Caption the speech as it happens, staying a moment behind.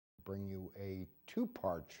bring you a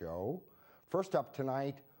two-part show. First up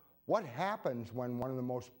tonight, what happens when one of the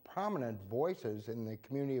most prominent voices in the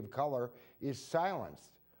community of color is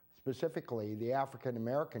silenced, specifically the African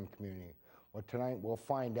American community? Well, tonight we'll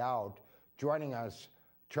find out. Joining us,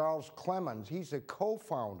 Charles Clemons. He's the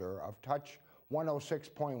co-founder of Touch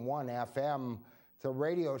 106.1 FM, the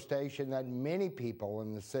radio station that many people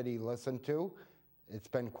in the city listen to. It's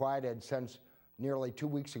been quieted since nearly 2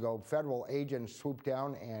 weeks ago. Federal agents swooped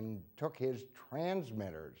down and took his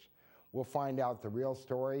transmitters. We'll find out the real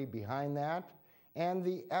story behind that and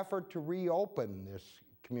the effort to reopen this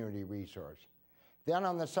community resource. Then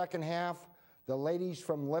on the second half, the ladies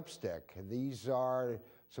from Lipstick. These are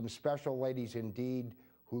some special ladies indeed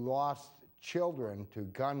who lost children to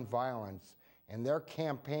gun violence, and their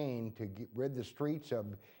campaign to rid the streets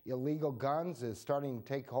of illegal guns is starting to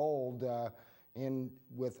take hold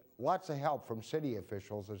with lots of help from city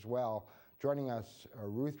officials as well. Joining us,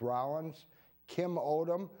 Ruth Rollins, Kim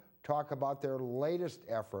Odom, talk about their latest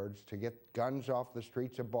efforts to get guns off the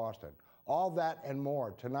streets of Boston. All that and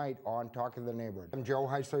more tonight on Talk of the Neighborhood. I'm Joe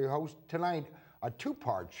Heisler, your host. Tonight, a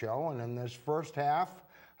two-part show, and in this first half,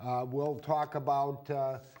 we'll talk about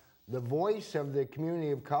the voice of the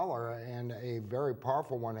community of color, and a very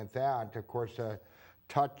powerful one at that. Of course,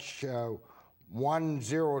 Touch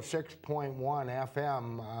 106.1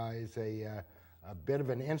 FM is a bit of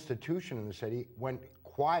an institution in the city. Went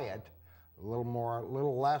quiet a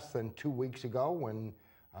little less than 2 weeks ago when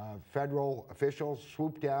federal officials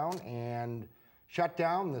swooped down and shut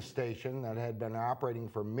down the station that had been operating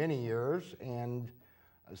for many years and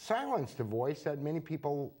silenced a voice that many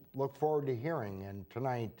people look forward to hearing. And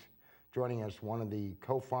tonight, joining us, one of the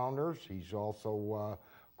co-founders. He's also, of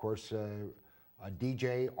course, a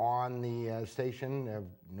DJ on the station,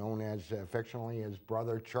 known as affectionately as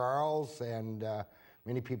Brother Charles, and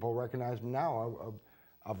many people recognize him now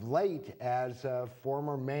of late as a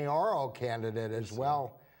former mayoral candidate as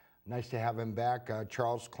well. Nice to have him back.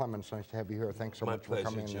 Charles Clemons, nice to have you here. Thanks so much for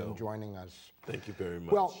coming and joining us. Thank you very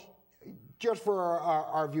much. Well, just for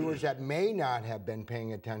our viewers that may not have been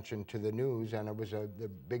paying attention to the news, and it was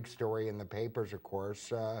the big story in the papers, of course,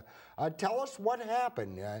 tell us what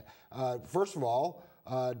happened. First of all,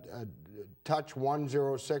 Touch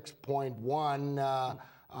 106.1,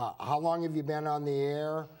 how long have you been on the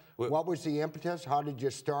air? What was the impetus? How did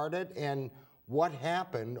you start it? And what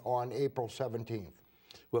happened on April 17th?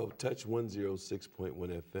 Well, Touch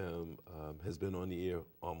 106.1 FM has been on the air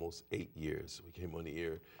almost 8 years. We came on the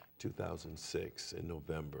air 2006 in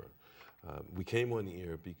November. We came on the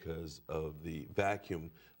air because of the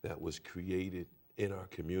vacuum that was created in our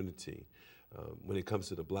community. When it comes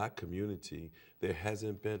to the black community, there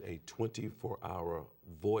hasn't been a 24-hour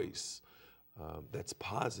voice that's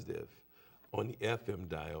positive on the FM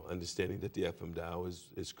dial, understanding that the FM dial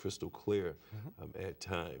is crystal clear at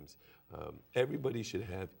times. Everybody should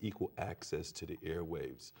have equal access to the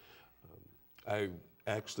airwaves. I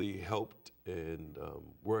actually helped and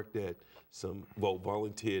worked at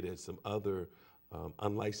volunteered at some other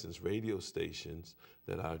unlicensed radio stations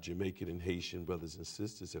that our Jamaican and Haitian brothers and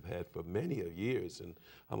sisters have had for many years. And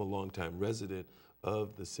I'm a longtime resident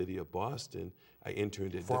of the city of Boston. I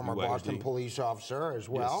interned at Former WYOD. Boston police officer as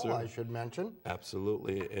well, yes, I should mention.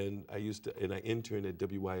 Absolutely, and I interned at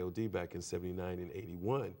WYOD back in '79 and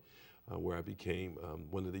 '81, where I became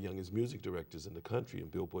one of the youngest music directors in the country in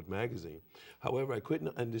Billboard magazine. However, I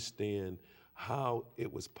couldn't understand how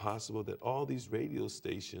it was possible that all these radio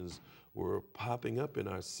stations were popping up in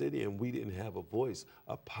our city and we didn't have a voice,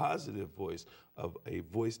 a positive voice, a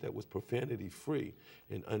voice that was profanity free,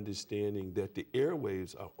 and understanding that the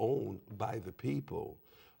airwaves are owned by the people.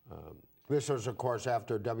 This was, of course,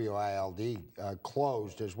 after WILD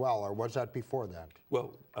closed as well, or was that before that?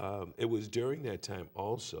 Well, it was during that time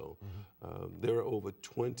also. There are over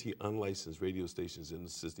 20 unlicensed radio stations in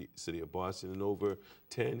the city of Boston and over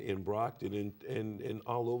 10 in Brockton and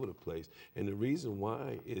all over the place. And the reason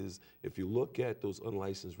why is if you look at those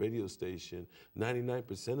unlicensed radio stations,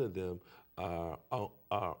 99% of them are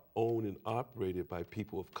owned and operated by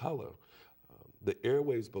people of color. The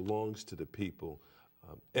airwaves belongs to the people.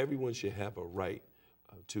 Everyone should have a right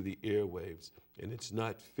to the airwaves, and it's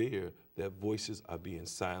not fair that voices are being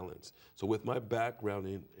silenced. So with my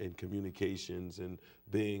background in communications and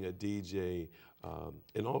being a DJ,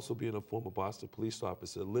 and also being a former Boston police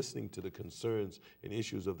officer, listening to the concerns and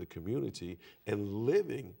issues of the community and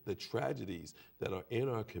living the tragedies that are in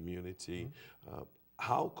our community,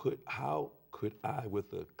 how could I,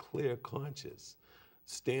 with a clear conscience,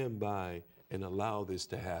 stand by and allow this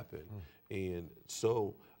to happen? And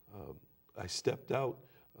so I stepped out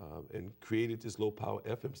and created this low-power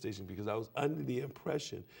FM station because I was under the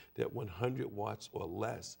impression that 100 watts or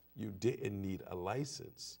less, you didn't need a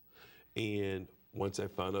license. And once I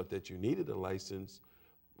found out that you needed a license,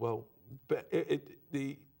 well,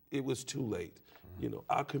 it was too late. You know,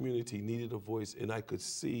 our community needed a voice, and I could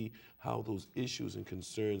see how those issues and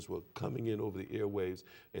concerns were coming in over the airwaves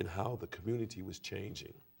and how the community was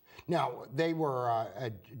changing. Now, they were,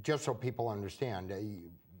 just so people understand,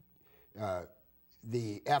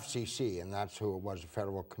 the FCC, and that's who it was, the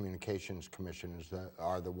Federal Communications Commission,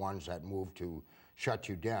 are the ones that moved to shut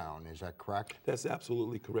you down. Is that correct? That's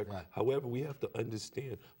absolutely correct. Right. However, we have to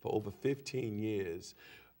understand, for over 15 years,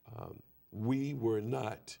 we were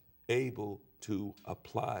not able to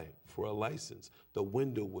apply for a license. The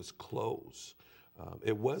window was closed.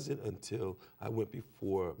 It wasn't until I went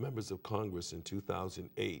before members of Congress in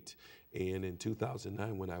 2008 and in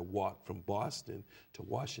 2009 when I walked from Boston to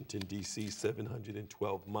Washington, D.C.,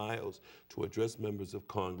 712 miles to address members of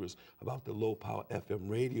Congress about the Low Power FM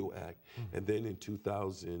Radio Act. And then in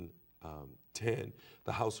 2010,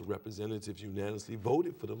 the House of Representatives unanimously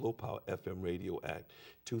voted for the Low Power FM Radio Act.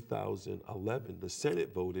 2011, the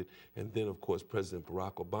Senate voted, and then, of course, President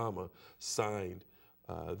Barack Obama signed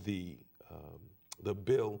the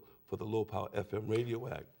bill for the Low Power FM Radio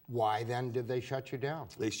Act. Why then did they shut you down?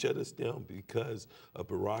 They shut us down because of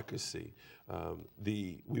bureaucracy.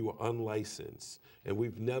 We were unlicensed, and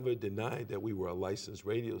we've never denied that we were a licensed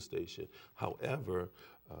radio station. However,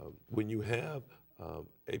 when you have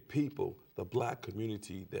a people, the black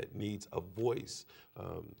community that needs a voice,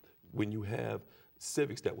 when you have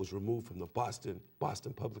civics that was removed from the Boston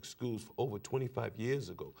Public Schools for over 25 years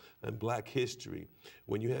ago, and black history,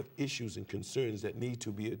 when you have issues and concerns that need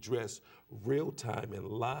to be addressed real time and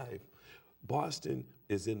live, Boston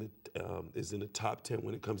is in the top 10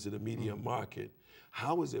 when it comes to the media market.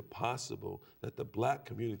 How is it possible that the black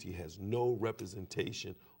community has no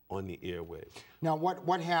representation on the airwaves? Now,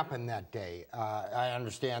 what happened that day? I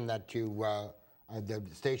understand that you the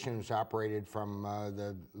station is operated from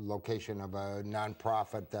the location of a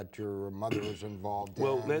nonprofit that your mother was involved in.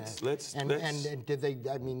 Well, let's and did they?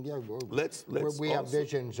 I mean, yeah, we have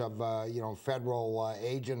visions of you know, federal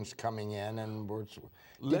agents coming in, and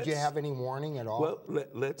did you have any warning at all? Well,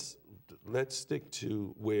 let's stick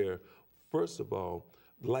to where, first of all,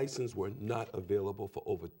 licenses were not available for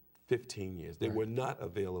over 15 years. They were not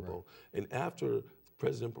available, and after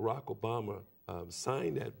President Barack Obama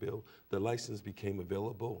signed that bill, the license became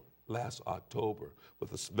available last October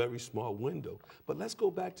with a very small window. But let's go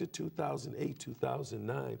back to 2008,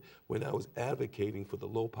 2009, when I was advocating for the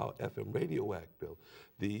Low Power FM Radio Act bill.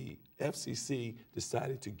 The FCC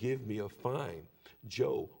decided to give me a fine.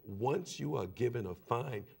 Joe, once you are given a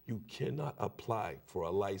fine, you cannot apply for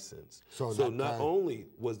a license. So not only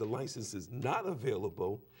was the licenses not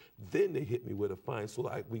available, then they hit me with a fine, so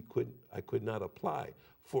I could not apply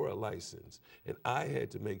for a license. And I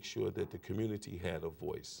had to make sure that the community had a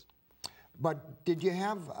voice. But did you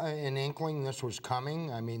have an inkling this was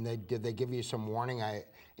coming? I mean, did they give you some warning?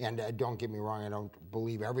 Don't get me wrong, I don't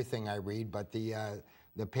believe everything I read, but the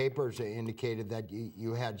papers indicated that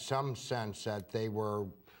you had some sense that they were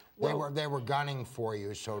gunning for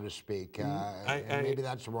you, so to speak. Maybe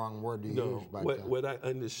that's the wrong word to use. But what I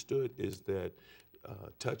understood is that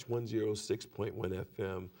Touch 106.1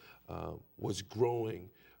 FM was growing.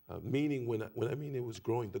 Meaning, when I mean it was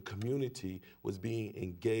growing, the community was being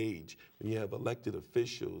engaged. When you have elected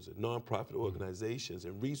officials and nonprofit organizations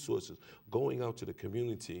and resources going out to the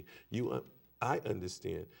community, I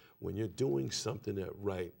understand when you're doing something that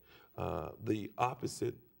right, the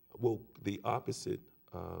opposite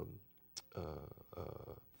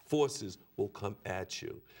forces will come at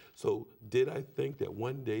you. So did I think that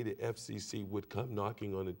one day the FCC would come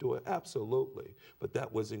knocking on the door? Absolutely. But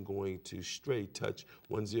that wasn't going to stray Touch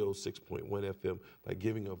 106.1 FM by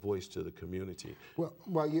giving a voice to the community.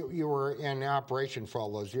 Well, you were in operation for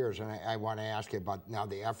all those years, and I want to ask you about now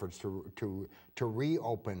the efforts to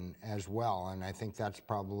reopen as well, and I think that's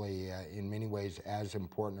probably in many ways as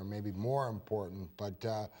important or maybe more important. But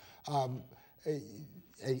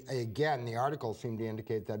again, the article seemed to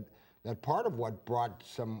indicate that part of what brought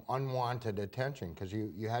some unwanted attention, because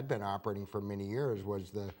you had been operating for many years, was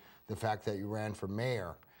the fact that you ran for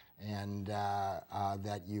mayor, and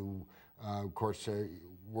that you, of course,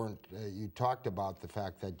 weren't. You talked about the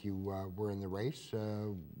fact that you were in the race,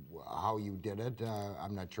 how you did it.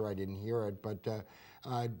 I'm not sure, I didn't hear it, but do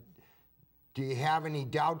you have any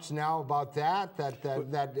doubts now about that?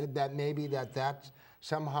 That maybe that's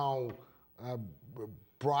somehow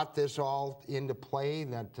brought this all into play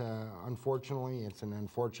that unfortunately it's an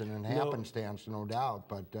unfortunate happenstance, no doubt,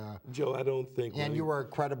 but Joe, I don't think, and you were a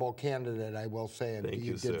credible candidate, I will say it. Thank you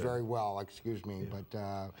you, did sir. very well, excuse me,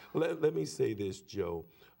 but well, let me say this, Joe.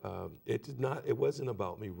 It wasn't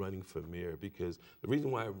about me running for mayor, because the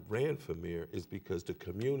reason why I ran for mayor is because the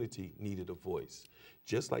community needed a voice.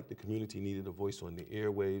 Just like the community needed a voice on the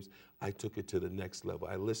airwaves, I took it to the next level.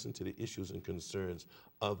 I listened to the issues and concerns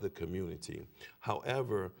of the community.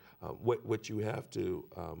 However, what you have to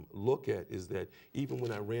look at is that even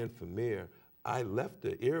when I ran for mayor, I left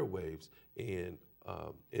the airwaves, and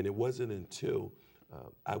it wasn't until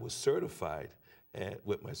I was certified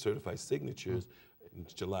with my certified signatures.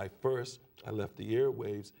 July 1st, I left the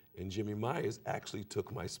airwaves, and Jimmy Myers actually took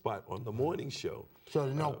my spot on the morning show. So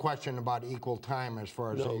there's no question about equal time as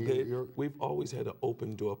far as we've always had an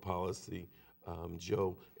open door policy,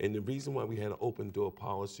 Joe, and the reason why we had an open door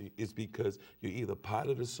policy is because you're either part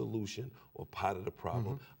of the solution or part of the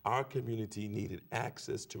problem. Our community needed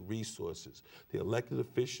access to resources. The elected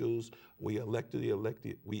officials, we elect the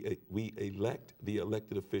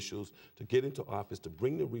elected officials to get into office to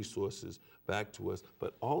bring the resources back to us,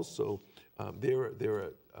 but also there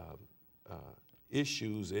are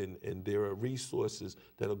issues and there are resources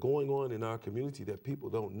that are going on in our community that people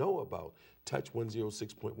don't know about. Touch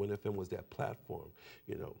 106.1 FM was that platform.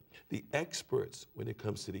 You know, the experts when it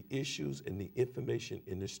comes to the issues and the information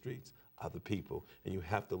in the streets are the people, and you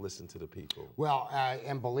have to listen to the people. Well,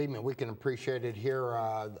 and believe me, we can appreciate it here,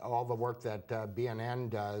 all the work that BNN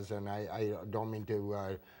does, and I don't mean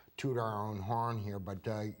to toot our own horn here, but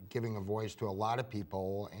giving a voice to a lot of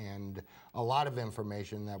people and a lot of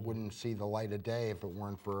information that wouldn't see the light of day if it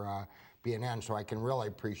weren't for BNN. So I can really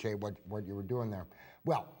appreciate what you were doing there.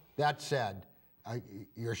 Well, that said,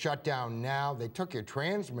 you're shut down now. They took your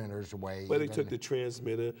transmitters away. Well, they took the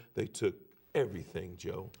transmitter. They took everything,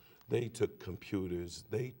 Joe. They took computers.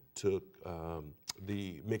 They took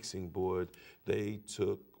the mixing board. They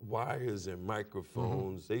took wires and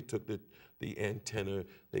microphones. They took the antenna.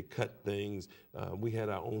 They cut things. We had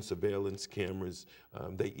our own surveillance cameras.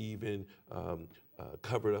 They even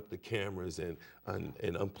covered up the cameras and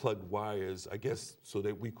unplugged wires, I guess, so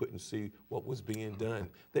that we couldn't see what was being done.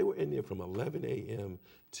 They were in there from 11 a.m.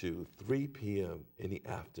 to 3 p.m. in the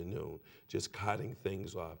afternoon, just cutting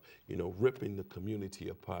things off, you know, ripping the community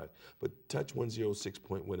apart. But Touch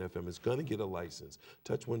 106.1 FM is going to get a license.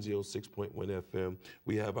 Touch 106.1 FM,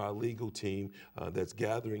 we have our legal team that's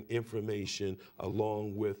gathering information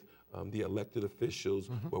along with the elected officials.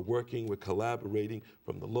 We're working, we're collaborating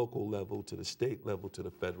from the local level to the state level to the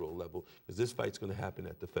federal level, because this fight's going to happen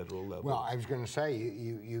at the federal level. Well, I was going to say,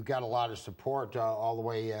 you got a lot of support all the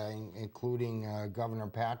way, including Governor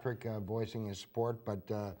Patrick voicing his support,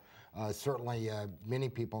 but certainly many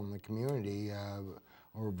people in the community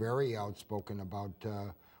were very outspoken about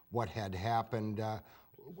what had happened.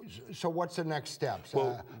 So what's the next steps?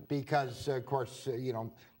 Well, because, of course, you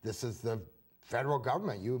know, this is the federal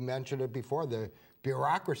government. You mentioned it before, the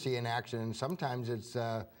bureaucracy in action, and sometimes it's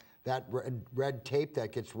that red tape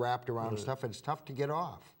that gets wrapped around stuff. It's tough to get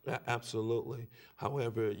off. Absolutely.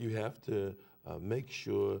 However, you have to make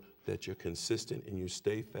sure that you're consistent and you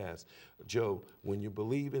stay fast. Joe, when you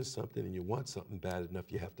believe in something and you want something bad enough,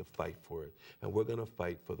 you have to fight for it. And we're going to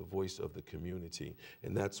fight for the voice of the community.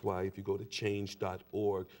 And that's why if you go to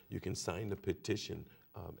change.org, you can sign the petition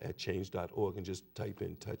at change.org and just type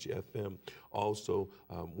in Touch FM. Also,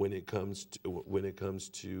 when it comes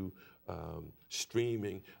to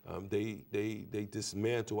streaming, they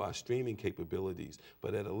dismantle our streaming capabilities.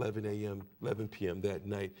 But at 11 p.m. that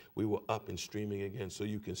night, we were up and streaming again. So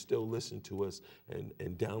you can still listen to us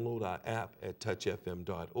and download our app at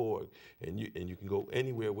touchfm.org, and you can go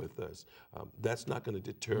anywhere with us. That's not going to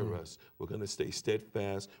deter us. We're going to stay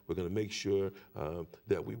steadfast. We're going to make sure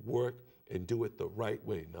that we work and do it the right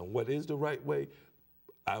way. Now, what is the right way?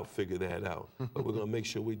 I'll figure that out. But we're going to make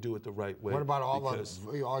sure we do it the right way. What about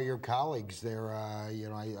all your colleagues there? You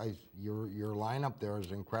know, your lineup there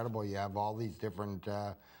is incredible. You have all these different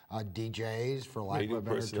DJs, for lack of a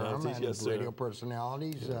better term, and radio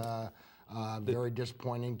personalities. Very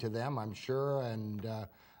disappointing to them, I'm sure. And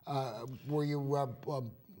were you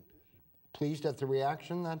pleased at the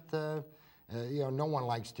reaction that? You know, no one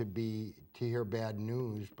likes to hear bad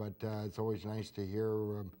news, but it's always nice to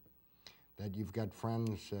hear that you've got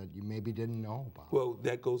friends that you maybe didn't know about. Well,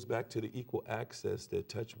 that goes back to the equal access that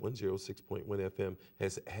Touch 106.1 FM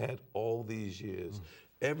has had all these years.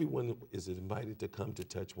 Everyone is invited to come to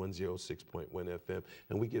Touch 106.1 FM,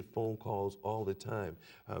 and we get phone calls all the time.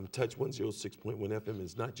 Touch 106.1 FM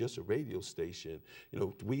is not just a radio station. You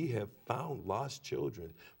know, we have found lost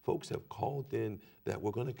children. Folks have called in that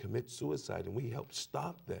were going to commit suicide, and we helped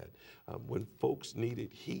stop that. When folks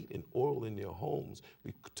needed heat and oil in their homes,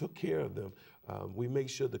 we took care of them. We make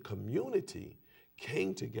sure the community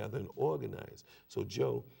came together and organized. So,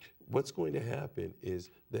 Joe, what's going to happen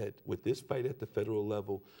is that with this fight at the federal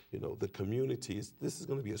level, you know, the community this is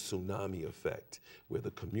going to be a tsunami effect where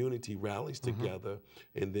the community rallies together,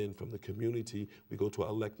 and then from the community we go to our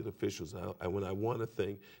elected officials. I want to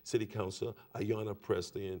thank City Councilor Ayanna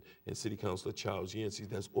Presley and City Councilor Charles Yancey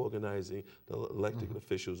that's organizing the elected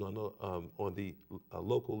officials on the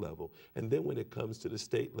local level. And then when it comes to the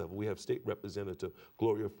state level, we have State Representative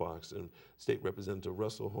Gloria Fox and State Representative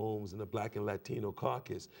Russell Holmes and the Black and Latino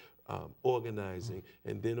Caucus organizing.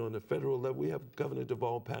 And then on the federal level, we have Governor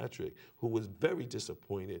Deval Patrick, who was very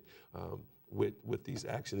disappointed with these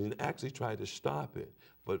actions and actually tried to stop it.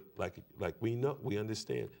 But like we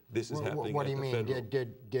understand, this is happening. What do you mean?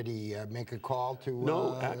 Did he make a call to?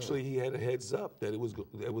 No, actually, he had a heads up that it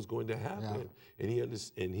was going to happen, and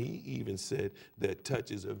he even said that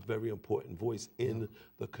Touch is a very important voice in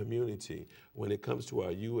the community. When it comes to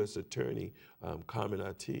our U.S. Attorney, Carmen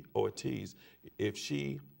Ortiz, if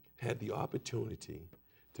she had the opportunity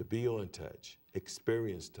to be on Touch,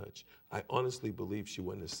 experience Touch, I honestly believe she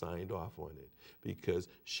wouldn't have signed off on it, because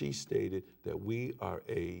she stated that we are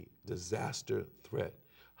a disaster threat.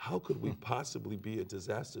 How could we possibly be a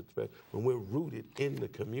disaster threat when we're rooted in the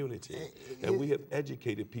community? And we have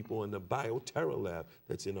educated people in the bioterror lab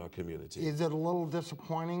that's in our community. Is it a little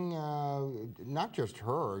disappointing, not just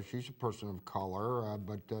her, she's a person of color,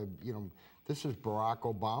 but you know, this is Barack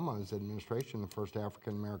Obama's administration, the first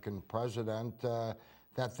African-American president,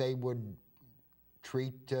 that they would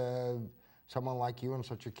treat someone like you in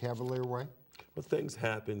such a cavalier way? Well, things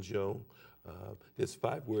happen, Joe. There's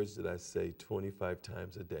 5 words that I say 25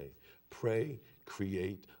 times a day: pray,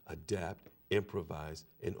 create, adapt, improvise,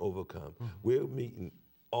 and overcome. We're meeting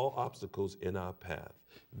all obstacles in our path.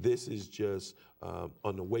 This is just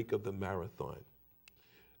on the wake of the marathon.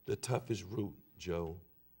 The toughest route, Joe,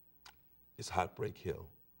 is Heartbreak Hill.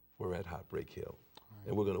 We're at Heartbreak Hill,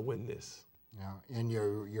 and we're going to win this. Yeah, and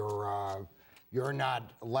you're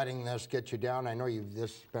not letting this get you down. I know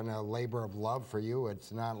this has been a labor of love for you.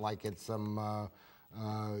 It's not like it's some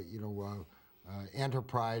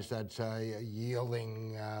enterprise that's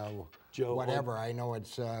yielding Joe, whatever. I know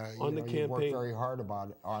it's you worked very hard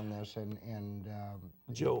on this, and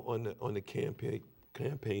Joe, on the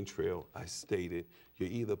campaign trail, I stated you're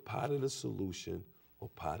either part of the solution or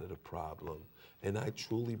part of the problem. And I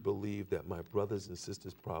truly believe that my brothers and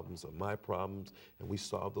sisters' problems are my problems, and we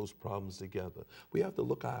solve those problems together. We have to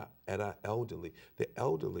look at our elderly. The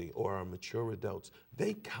elderly, or our mature adults,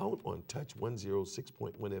 they count on Touch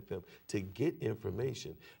 106.1 FM to get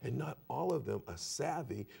information, and not all of them are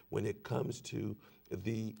savvy when it comes to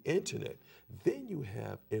the internet. Then you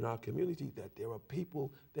have in our community that there are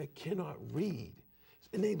people that cannot read,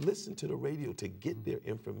 and they listen to the radio to get their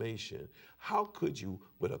information. How could you,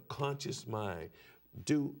 with a conscious mind,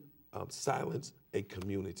 silence a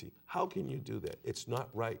community? How can you do that? It's not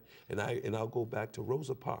right. And I'll go back to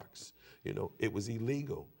Rosa Parks. You know, it was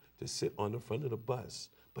illegal to sit on the front of the bus,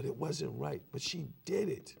 but it wasn't right. But she did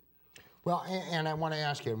it. Well, and I want to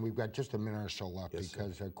ask you, and we've got just a minute or so left,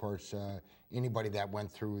 because of course anybody that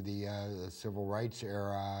went through the civil rights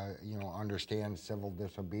era, you know, understands civil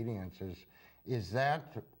disobedience. Is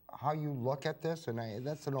that how you look at this? And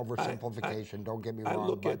that's an oversimplification, don't get me wrong. I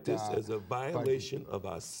look at this as a violation of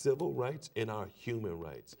our civil rights and our human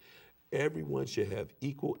rights. Everyone should have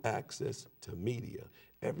equal access to media.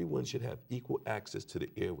 Everyone should have equal access to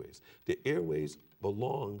the airways. The airways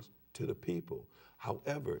belongs to the people.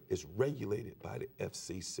 However, it's regulated by the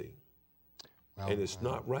FCC. Well, and it's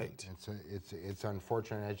not right. It's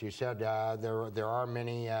unfortunate. As you said, there are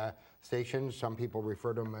many stations. Some people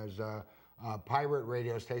refer to them as pirate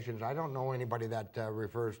radio stations. I don't know anybody that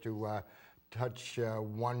refers to Touch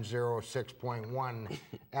 106.1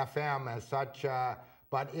 FM as such,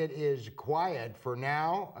 but it is quiet for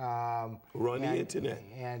now. We're on the internet.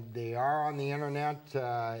 And they are on the internet.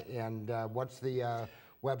 And what's the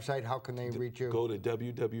website? How can they reach you? Go to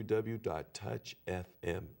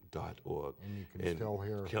www.touchfm.org. And you can still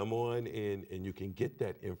hear. Come on in and you can get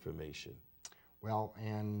that information. Well,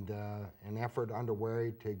 and an effort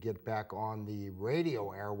underway to get back on the radio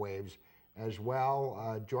airwaves as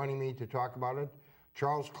well. Joining me to talk about it,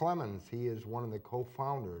 Charles Clemons. He is one of the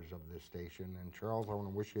co-founders of this station. And Charles, I want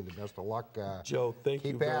to wish you the best of luck. Joe, thank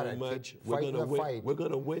you very much. We're going to win. We're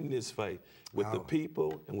going to win this fight with the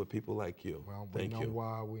people and with people like you. Well, thank you.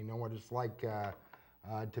 We know what it's like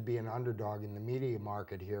to be an underdog in the media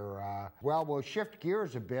market here. Well, we'll shift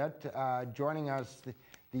gears a bit. Joining us,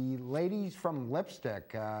 the ladies from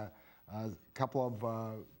Lipstick, a couple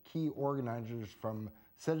of key organizers from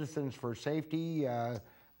Citizens for Safety.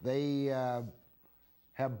 They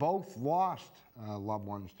have both lost loved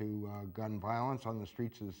ones to gun violence on the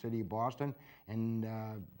streets of the city of Boston, and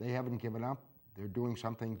they haven't given up. They're doing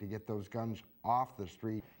something to get those guns off the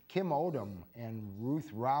street. Kim Odom and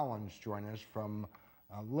Ruth Rollins join us from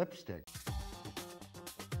Lipstick.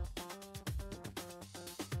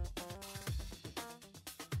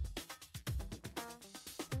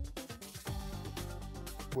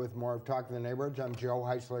 With more of Talk to the Neighborhoods, I'm Joe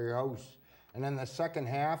Heisler, your host. And in the second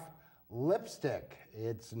half, lipstick.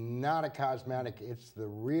 It's not a cosmetic, it's the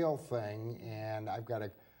real thing. And I've got a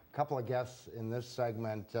couple of guests in this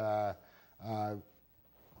segment who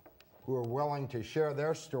are willing to share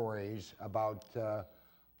their stories about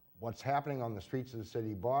what's happening on the streets of the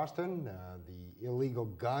city of Boston, the illegal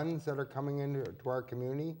guns that are coming into our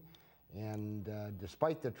community. And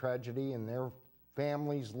despite the tragedy in their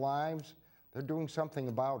families' lives, they're doing something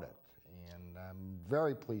about it. And I'm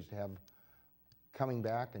very pleased to have coming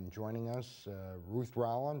back and joining us Ruth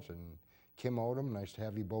Rollins and Kim Odom. Nice to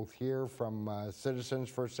have you both here from Citizens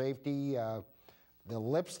for Safety, the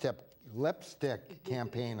lipstick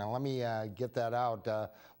campaign. Now let me get that out.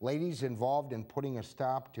 Ladies involved in putting a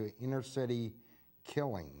stop to inner city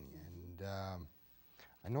killing. And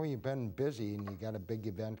I know you've been busy and you got a big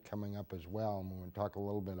event coming up as well, and we're going to talk a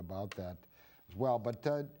little bit about that as well. But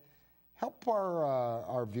help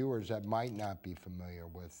our viewers that might not be familiar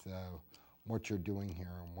with what you're doing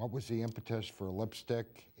here. And what was the impetus for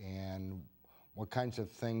Lipstick, and what kinds of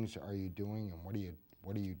things are you doing, and what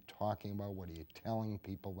are you talking about? What are you telling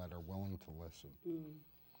people that are willing to listen?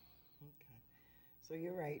 Okay, so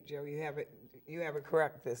you're right, Joe. You have it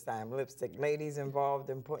correct this time. Lipstick, ladies involved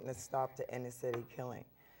in putting a stop to inner city killing.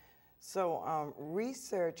 So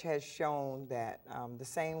research has shown that the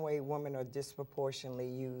same way women are disproportionately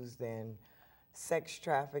used in sex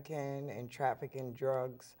trafficking and trafficking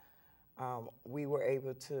drugs, we were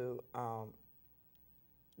able to,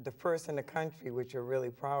 the first in the country, which we're really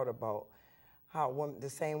proud about, how the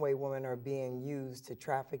same way women are being used to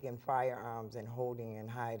traffic in firearms and holding and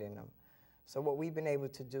hiding them. So what we've been able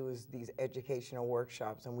to do is these educational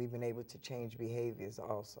workshops, and we've been able to change behaviors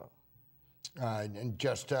also. And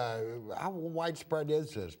just how widespread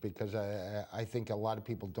is this? Because I think a lot of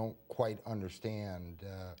people don't quite understand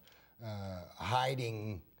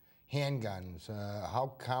hiding handguns.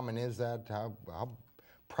 How common is that? How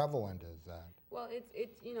prevalent is that? Well,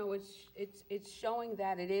 it's showing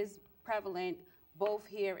that it is prevalent both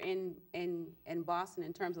here in Boston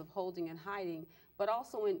in terms of holding and hiding, but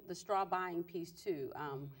also in the straw buying piece too.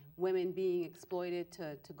 Women being exploited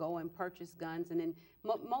to go and purchase guns, and in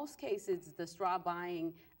most cases the straw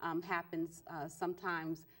buying happens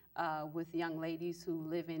sometimes with young ladies who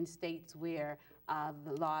live in states where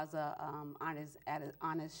the laws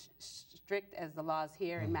aren't as strict as the laws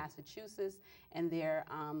here in Massachusetts, and they're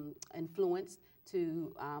influenced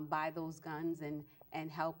to buy those guns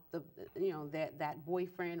and help that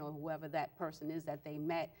boyfriend or whoever that person is that they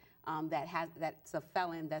met that's a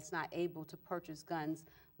felon that's not able to purchase guns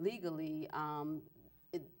legally.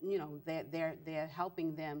 They're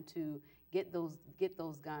helping them to get those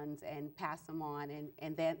guns and pass them on,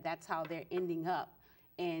 and that's how they're ending up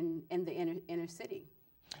in the inner city.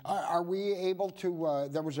 Are we able to,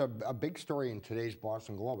 there was a big story in today's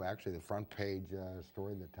Boston Globe, actually the front page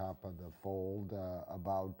story, the top of the fold,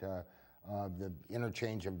 about the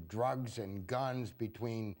interchange of drugs and guns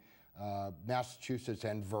between Massachusetts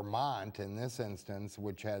and Vermont in this instance,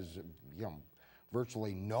 which has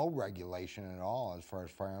virtually no regulation at all as far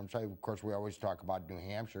as firearms. Of course, we always talk about New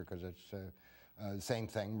Hampshire because it's the same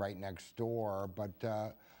thing right next door, but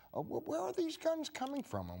where are these guns coming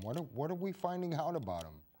from, and what are we finding out about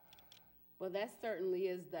them? Well, that certainly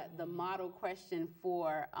is the model question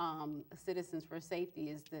for Citizens for Safety,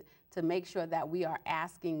 is to make sure that we are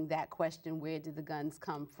asking that question: where did the guns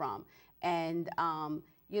come from? And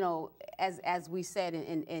as we said,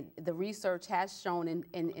 in the research has shown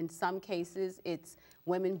in some cases it's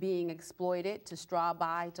women being exploited to straw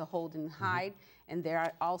buy, to hold and hide, and there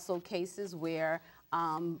are also cases where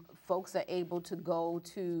folks are able to go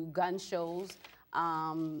to gun shows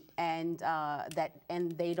and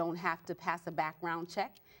they don't have to pass a background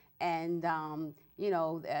check, and the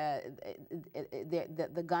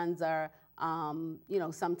guns are You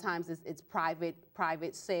know, sometimes it's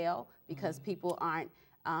private sale because people aren't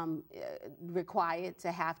required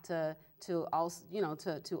to have to also, you know,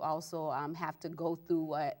 to also have to go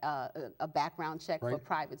through a background check for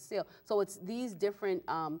private sale. So it's these different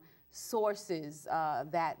sources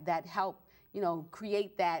that help, you know,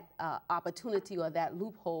 create that opportunity or that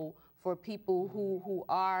loophole for people who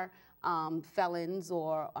are felons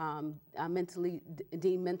or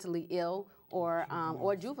deemed mentally ill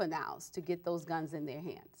or juveniles to get those guns in their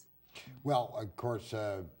hands. Well, of course,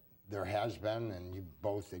 there has been, and you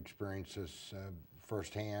both experienced this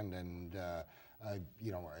firsthand, and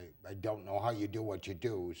you know, I don't know how you do what you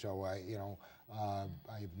do, so you know,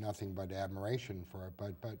 I have nothing but admiration for it.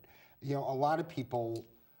 But you know, a lot of people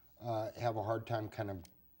have a hard time kind of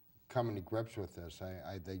coming to grips with this.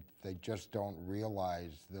 They just don't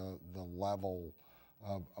realize the level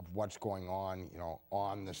of what's going on, you know,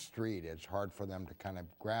 on the street. It's hard for them to kind of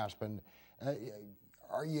grasp. And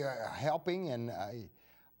are you helping? And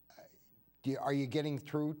are you getting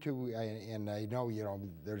through to? And I know, you know,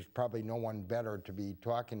 there's probably no one better to be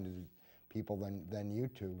talking to people than you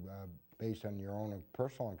two, based on your own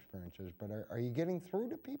personal experiences. But are you getting through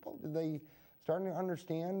to people? Do they starting to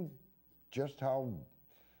understand just how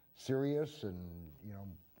serious and you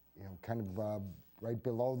know, kind of right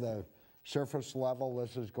below the surface level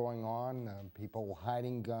this is going on? People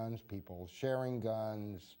hiding guns, people sharing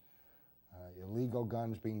guns, illegal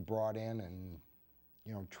guns being brought in and,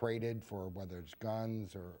 you know, traded for whether it's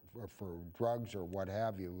guns or for drugs or what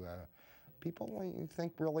have you. People, you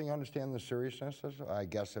think, really understand the seriousness? I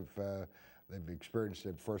guess if they've experienced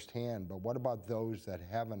it firsthand, but what about those that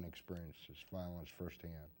haven't experienced this violence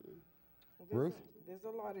firsthand? Ruth? There's a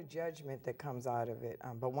lot of judgment that comes out of it,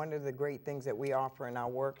 but one of the great things that we offer in our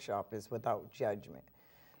workshop is without judgment.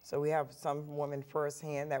 So we have some women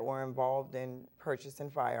firsthand that were involved in purchasing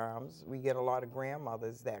firearms. We get a lot of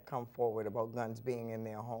grandmothers that come forward about guns being in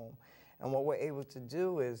their home. And what we're able to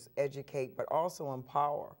do is educate, but also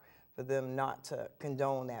empower for them not to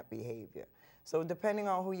condone that behavior. So depending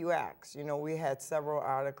on who you ask, you know, we had several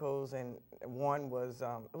articles, and one was,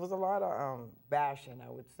 it was a lot of bashing, I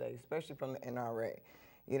would say, especially from the NRA.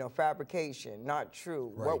 You know, fabrication, not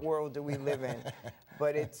true. Right. What world do we live in?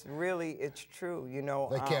 But it's really, it's true, you know.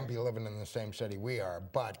 They can't be living in the same city we are,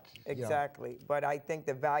 but exactly. But I think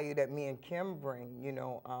the value that me and Kim bring, you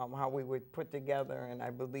know, how we were put together, and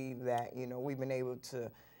I believe that, you know, we've been able to,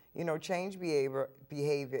 you know, change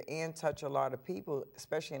behavior and touch a lot of people,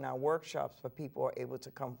 especially in our workshops, where people are able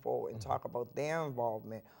to come forward and talk about their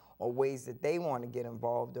involvement or ways that they want to get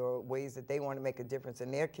involved or ways that they want to make a difference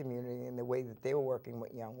in their community and the way that they're working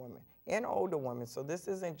with young women and older women. So this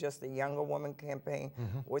isn't just a younger woman campaign.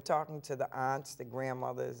 We're talking to the aunts, the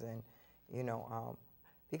grandmothers, and, you know,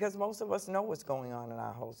 because most of us know what's going on in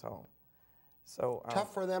our household. So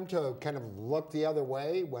tough for them to kind of look the other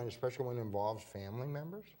way, especially when it involves family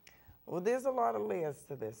members? Well, there's a lot of layers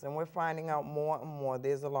to this, and we're finding out more and more.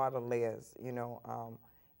 There's a lot of layers, you know,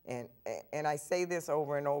 and I say this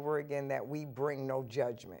over and over again, that we bring no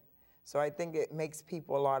judgment. So I think it makes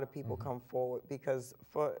a lot of people come forward, because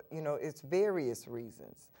for, you know, it's various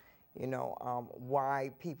reasons, you know, why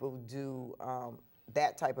people do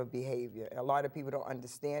that type of behavior. A lot of people don't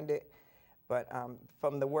understand it. But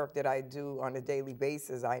from the work that I do on a daily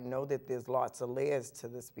basis, I know that there's lots of layers to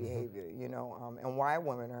this behavior, you know, and why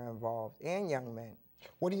women are involved, and young men.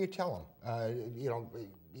 What do you tell them? You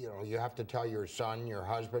know, you have to tell your son, your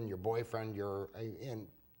husband, your boyfriend, and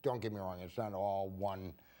don't get me wrong, it's not all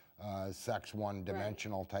one sex,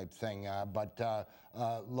 one-dimensional type thing. But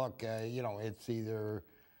look, you know, it's either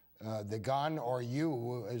the gun or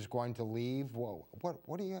you is going to leave. Well,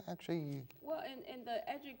 what do you actually? Well, and the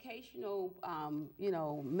educational, you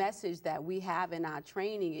know, message that we have in our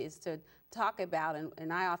training is to talk about,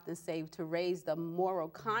 and I often say, to raise the moral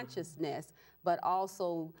consciousness, but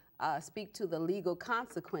also speak to the legal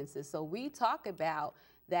consequences. So we talk about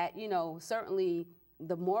that, you know, certainly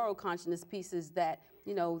the moral consciousness piece is that,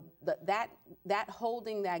 you know, that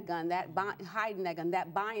holding that gun, that hiding that gun,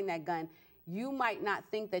 that buying that gun, you might not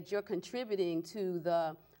think that you're contributing to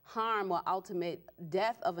the harm or ultimate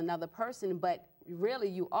death of another person, but really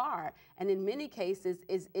you are. And in many cases,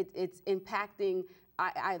 it's impacting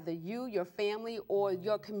either you, your family, or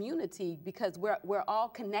your community, because we're all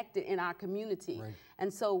connected in our community. Right.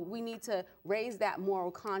 And so we need to raise that moral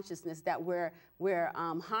consciousness that we're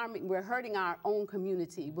hurting our own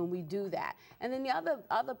community when we do that. And then the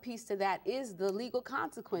other piece to that is the legal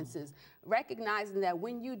consequences, recognizing that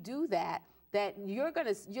when you do that, that you're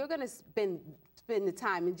gonna spend spend the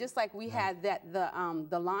time. And just like we had that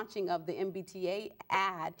the launching of the MBTA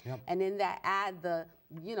ad, and in that ad,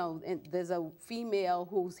 there's a female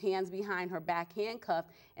whose hands behind her back handcuffed,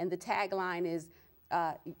 and the tagline is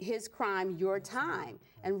his crime, your time,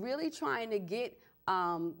 and really trying to get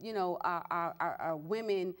our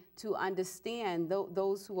women to understand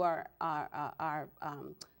those who are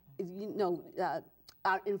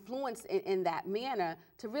influenced in that manner,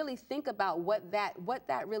 to really think about what that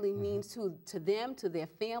really means to them, to their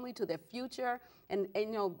family, to their future. And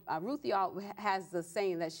Ruthie has the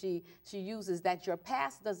saying that she uses, that your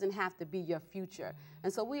past doesn't have to be your future.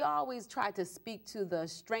 And so we always try to speak to the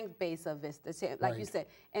strength base of this, like you said,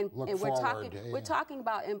 and we're talking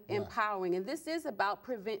about empowering, and this is about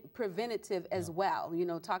preventative as well.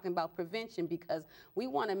 Talking about prevention, because we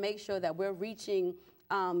want to make sure that we're reaching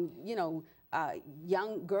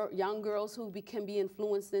young girls who can be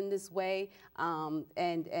influenced in this way, and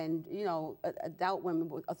adult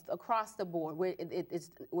women across the board.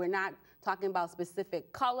 We're not talking about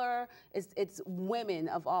specific color. It's women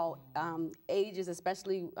of all ages,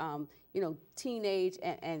 especially teenage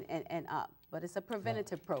and up. But it's a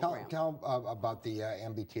preventative program. Tell about the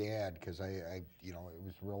MBTA ad, because it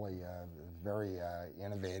was really very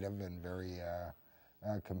innovative and very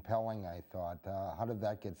compelling, I thought. How did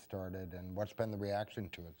that get started, and what's been the reaction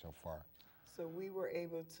to it so far? So we were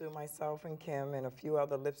able to, myself and Kim and a few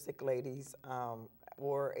other lipstick ladies,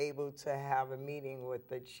 were able to have a meeting with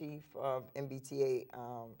the chief of MBTA,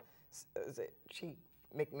 Chief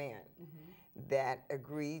McMahon, that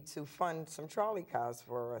agreed to fund some trolley cars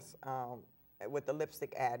for us with the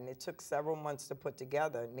lipstick ad, and it took several months to put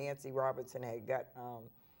together. Nancy Robertson had got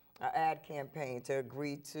an ad campaign to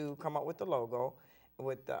agree to come up with the logo,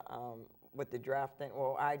 with the drafting,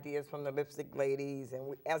 ideas from the lipstick ladies,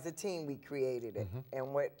 and as a team we created it.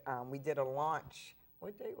 And we did a launch.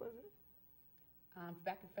 What date was it?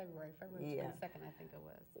 Back in February 22nd, I think it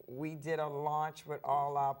was. We did a launch with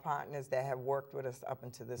all our partners that have worked with us up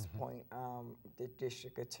until this point. The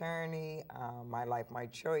district attorney, My Life, My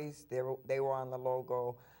Choice, they were on the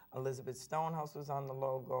logo. Elizabeth Stonehouse was on the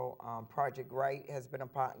logo. Project Right has been a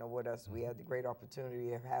partner with us. We had the great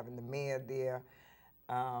opportunity of having the mayor there.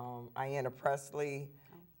 Ayanna Presley,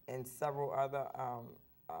 and several other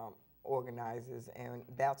organizers, and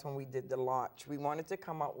that's when we did the launch. We wanted to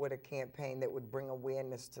come up with a campaign that would bring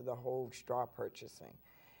awareness to the whole straw purchasing.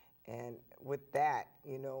 And with that,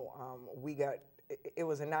 we got, it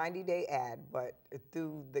was a 90-day ad, but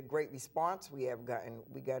through the great response we have gotten,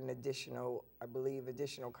 we got an additional, I believe,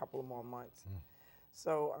 couple of more months.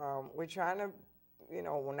 So we're trying to,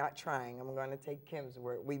 we're not trying. I'm going to take Kim's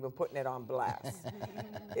word. We've been putting it on blast.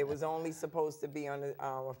 It was only supposed to be on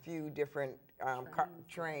a few different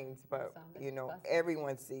trains, but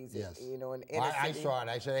everyone sees it. I saw it.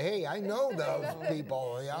 I said, "Hey, I know those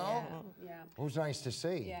people." It was nice to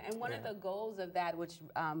see. Yeah, and one of the goals of that, which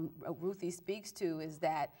Ruthie speaks to, is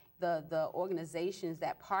that the organizations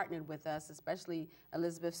that partnered with us, especially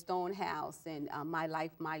Elizabeth Stonehouse and My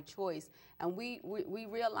Life, My Choice, and we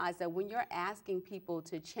realized that when you're asking people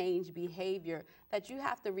to change behavior, that you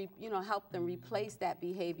have to help them replace that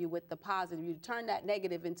behavior with the positive. You turn that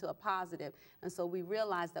negative into a positive, and so we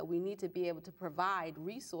realized that we need to be able to provide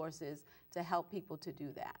resources to help people to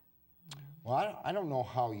do that. Well, I don't know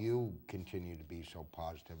how you continue to be so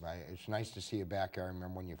positive. It's nice to see you back. I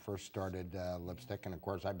remember when you first started lipstick, and of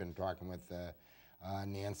course I've been talking with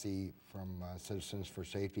Nancy from Citizens for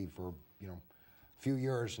Safety for a few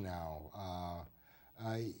years now.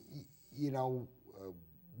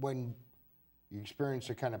 When you experience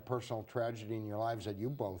the kind of personal tragedy in your lives that you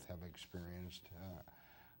both have experienced,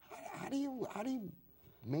 how do you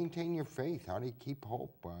maintain your faith? How do you keep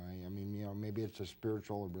hope? I mean, maybe it's a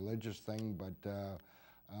spiritual or religious thing, but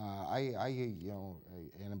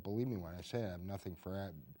and believe me when I say it, I have nothing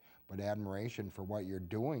but admiration for what you're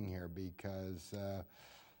doing here, because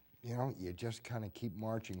you just kind of keep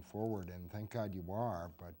marching forward, and thank God you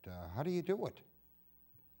are. But how do you do it?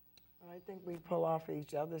 I think we pull off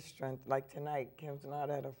each other's strength. Like tonight, Kim's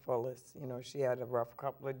not at her fullest. She had a rough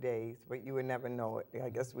couple of days, but you would never know it. I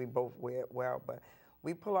guess we both wear it well, but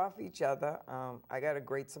we pull off each other. I got a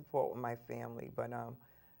great support with my family, but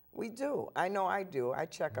we do. I know I do. I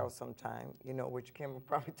check out sometime, which Kim will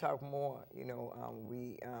probably talk more.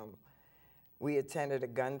 We attended a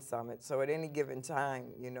gun summit, so at any given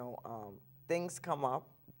time, things come up.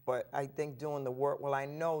 But I think doing the work, I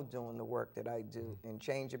know doing the work that I do and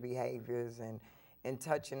changing behaviors and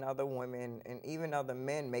touching other women and even other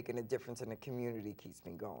men, making a difference in the community keeps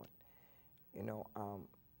me going,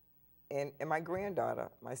 And my granddaughter,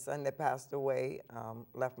 my son that passed away,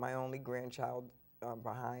 left my only grandchild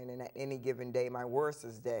behind, and at any given day, my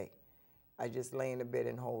worstest day, I just lay in the bed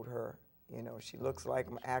and hold her. You know, she looks like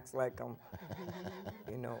him, acts like him,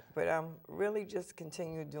 you know. But really just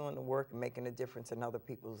continue doing the work and making a difference in other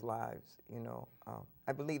people's lives, you know.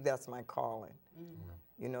 I believe that's my calling.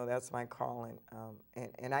 You know, that's my calling.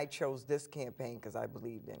 And I chose this campaign because I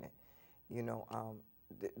believed in it. You know,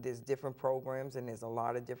 there's different programs, and there's a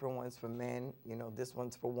lot of different ones for men. You know, this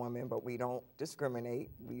one's for women, but we don't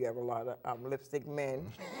discriminate. We have a lot of lipstick men.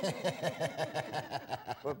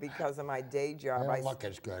 But because of my day job, They don't look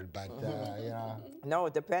as good, but you know. No,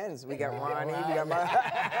 it depends. We got Ronnie. We got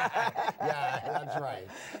Yeah, that's right.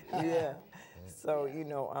 Yeah. So, you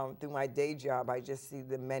know, through my day job, I just see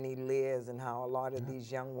the many layers and how a lot of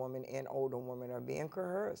these young women and older women are being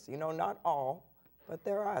coerced. You know, not all, but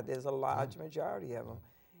there's a large majority of them.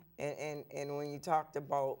 And when you talked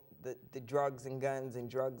about the drugs and guns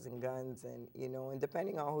and you know, and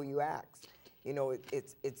depending on who you ask, you know,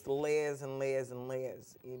 it's layers and layers and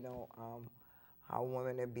layers, you know, how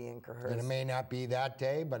women are being coerced. And it may not be that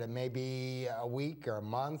day, but it may be a week or a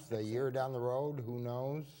month, a year down the road, who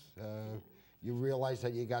knows? You realize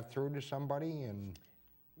that you got through to somebody, and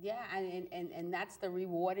yeah, and that's the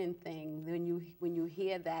rewarding thing when you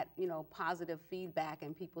hear that, you know, positive feedback,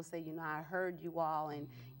 and people say, you know, I heard you all, and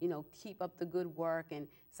you know, keep up the good work. And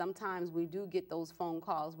sometimes we do get those phone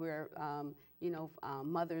calls where you know,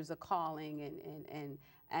 mothers are calling and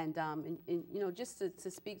you know, just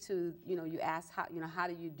to speak to, you know, you ask how, you know, how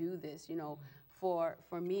do you do this, you know.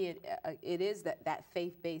 For me, it is that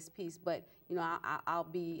faith-based piece, but you know, I'll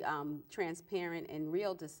be transparent and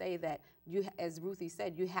real to say that you, as Ruthie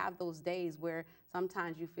said, you have those days where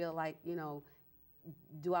sometimes you feel like, you know,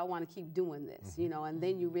 do I want to keep doing this, you know, and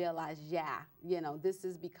then you realize, yeah, you know, this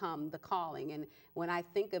has become the calling. And when I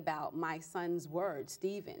think about my son's words,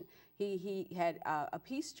 Stephen, he had a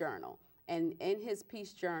peace journal, and in his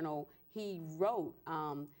peace journal, he wrote,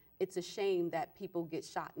 it's a shame that people get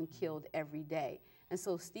shot and killed every day. And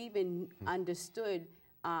so Stephen understood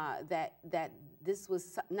that this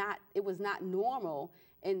was not, it was not normal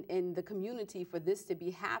in the community for this to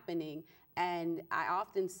be happening. And I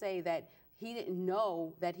often say that he didn't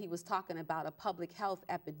know that he was talking about a public health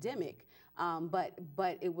epidemic,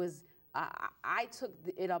 but it was, I took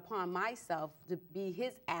it upon myself to be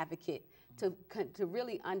his advocate, to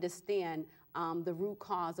really understand the root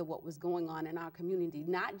cause of what was going on in our community,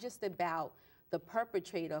 not just about the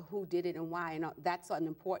perpetrator, who did it and why, and that's an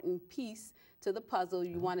important piece to the puzzle.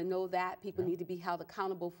 You want to know that people need to be held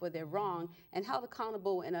accountable for their wrong, and held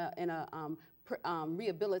accountable in a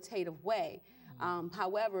rehabilitative way.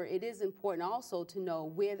 However, it is important also to know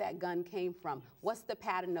where that gun came from. What's the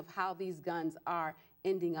pattern of how these guns are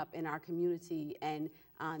ending up in our community and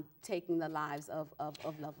taking the lives of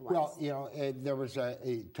loved ones? well, you know, there was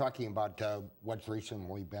talking about what's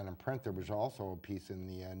recently been in print. There was also a piece in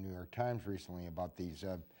the New York Times recently about these.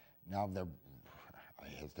 Now they're, I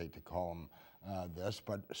hesitate to call them this,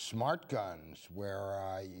 but smart guns,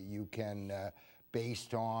 where you can,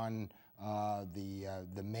 based on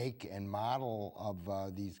the make and model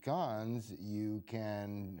of these guns, you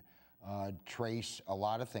can trace a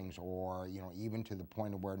lot of things, or you know, even to the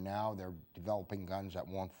point of where now they're developing guns that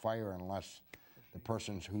won't fire unless the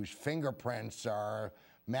person's whose fingerprints are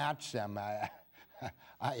match them.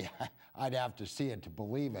 I'd have to see it to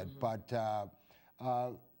believe it. But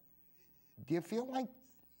do you feel like,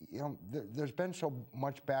 you know, there's been so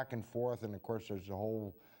much back and forth, and of course there's the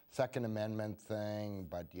whole Second Amendment thing,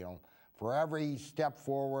 but you know, for every step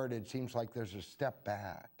forward, it seems like there's a step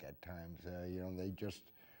back at times. You know, they just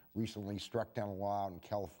recently struck down a law in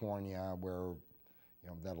California where, you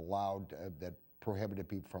know, that allowed, that prohibited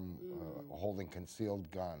people from holding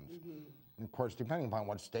concealed guns. And of course, depending upon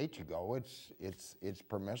what state you go, it's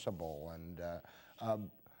permissible. And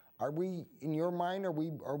are we, in your mind, are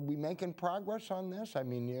we making progress on this? I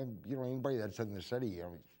mean, you know, anybody that's in the city, you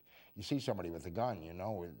know, you see somebody with a gun, you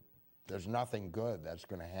know, there's nothing good that's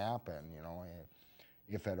going to happen, you know,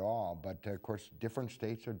 if at all. But of course, different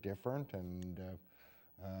states are different, and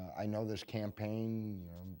I know this campaign,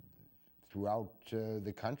 you know, throughout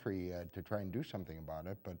the country to try and do something about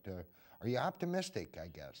it. But are you optimistic, I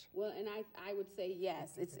guess? Well, and I would say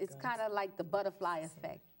yes. It's kind of like the butterfly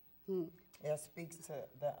effect. Yeah, speaks to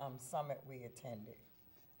the summit we attended.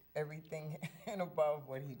 Everything and above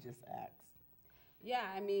what he just asked. Yeah,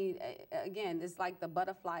 I mean, again, it's like the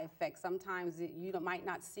butterfly effect. Sometimes you might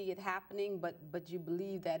not see it happening, but you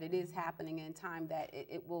believe that it is happening in time, that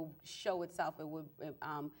it will show itself, it will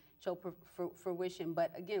show fruition.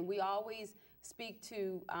 But again, we always speak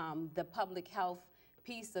to the public health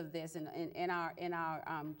piece of this. And in our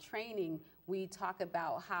training, we talk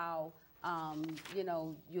about how You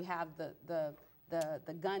know, you have the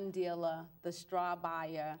gun dealer, the straw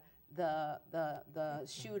buyer, the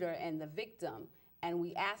shooter, and the victim. And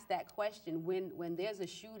we ask that question, when there's a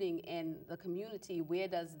shooting in the community, where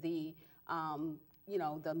does the, you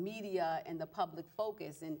know, the media and the public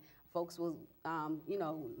focus? And folks will, you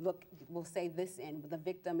know, will say this end, the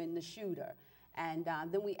victim and the shooter. And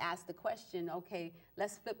then we ask the question, okay,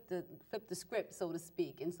 let's flip the script, so to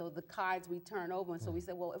speak. And so the cards we turn over, and so we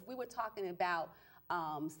say, well, if we were talking about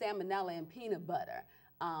salmonella and peanut butter,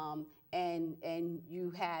 and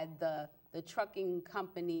you had the trucking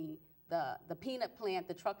company, the peanut plant,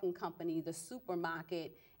 the trucking company, the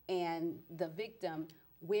supermarket, and the victim,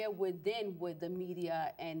 where would the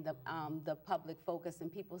media and the public focus?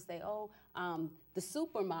 And people say, oh, the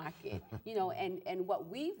supermarket, you know, and what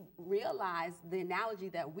we've realized, the analogy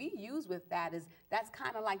that we use with that is that's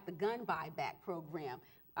kind of like the gun buyback program.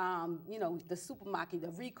 You know, the supermarket,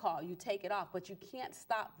 the recall, you take it off, but you can't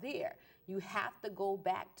stop there. You have to go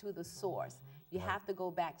back to the source. You have to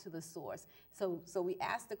go back to the source. So we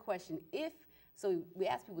ask the question, we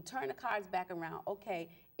ask people, turn the cards back around.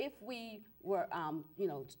 Okay, if we were, you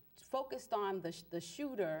know, focused on the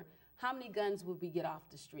shooter, how many guns would we get off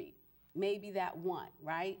the street? Maybe that one,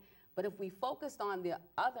 right? But if we focused on the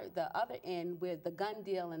other end with the gun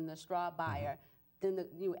deal and the straw buyer, then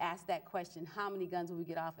you ask that question, how many guns will we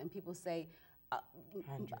get off? And people say a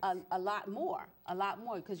lot more,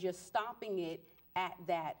 because you're stopping it at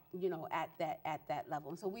that, you know, at that level.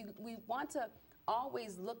 And so we want to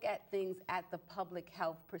always look at things at the public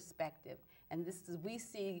health perspective. And this is, we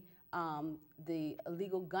see the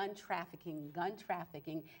illegal gun trafficking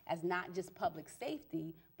as not just public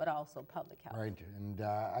safety, but also public health. Right, and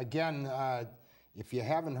again, if you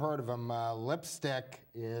haven't heard of them, lipstick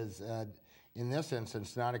is, in this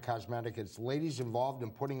instance, not a cosmetic. It's ladies involved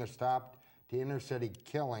in putting a stop to inner city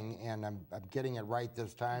killing, and I'm getting it right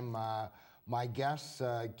this time. My guests,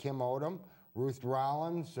 Kim Odom, Ruth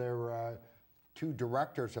Rollins, they're two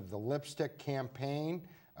directors of the Lipstick campaign.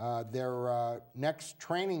 Their next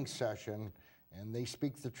training session, and they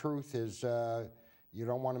speak the truth, is you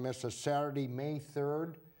don't want to miss a Saturday, May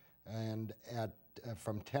 3rd, and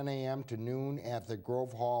from 10 a.m. to noon at the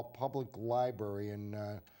Grove Hall Public Library in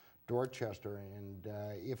Dorchester. And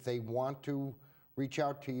if they want to reach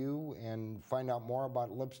out to you and find out more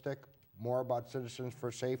about Lipstick, more about Citizens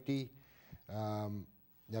for Safety, now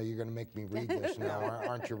you're going to make me read this now,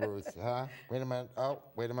 aren't you, Ruth? Huh? Wait a minute. Oh,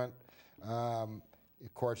 wait a minute. Of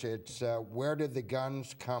course, it's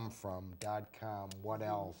wheredidthegunscomefrom.com. What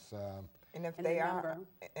else? And if they are,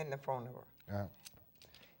 and the phone number.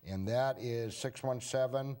 And that is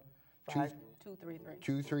 617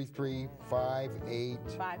 233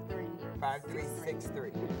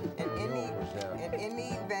 5363. In any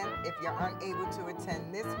event, if you're unable to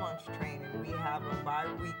attend this month's training, we have a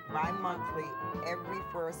bi-monthly every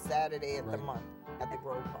first Saturday of the month at the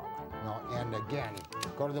Grove Hall. No, and again,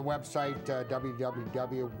 go to the website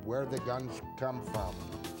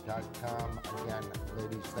www.wherethegunscomefrom.com. Again,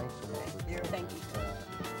 ladies, thanks so much. Thank you.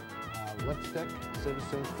 Lipstick,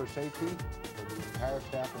 Citizens for Safety, for the entire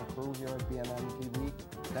staff and crew here at BNN TV.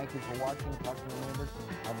 Thank you for watching. Talk to your neighbors.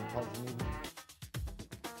 Have a pleasant evening.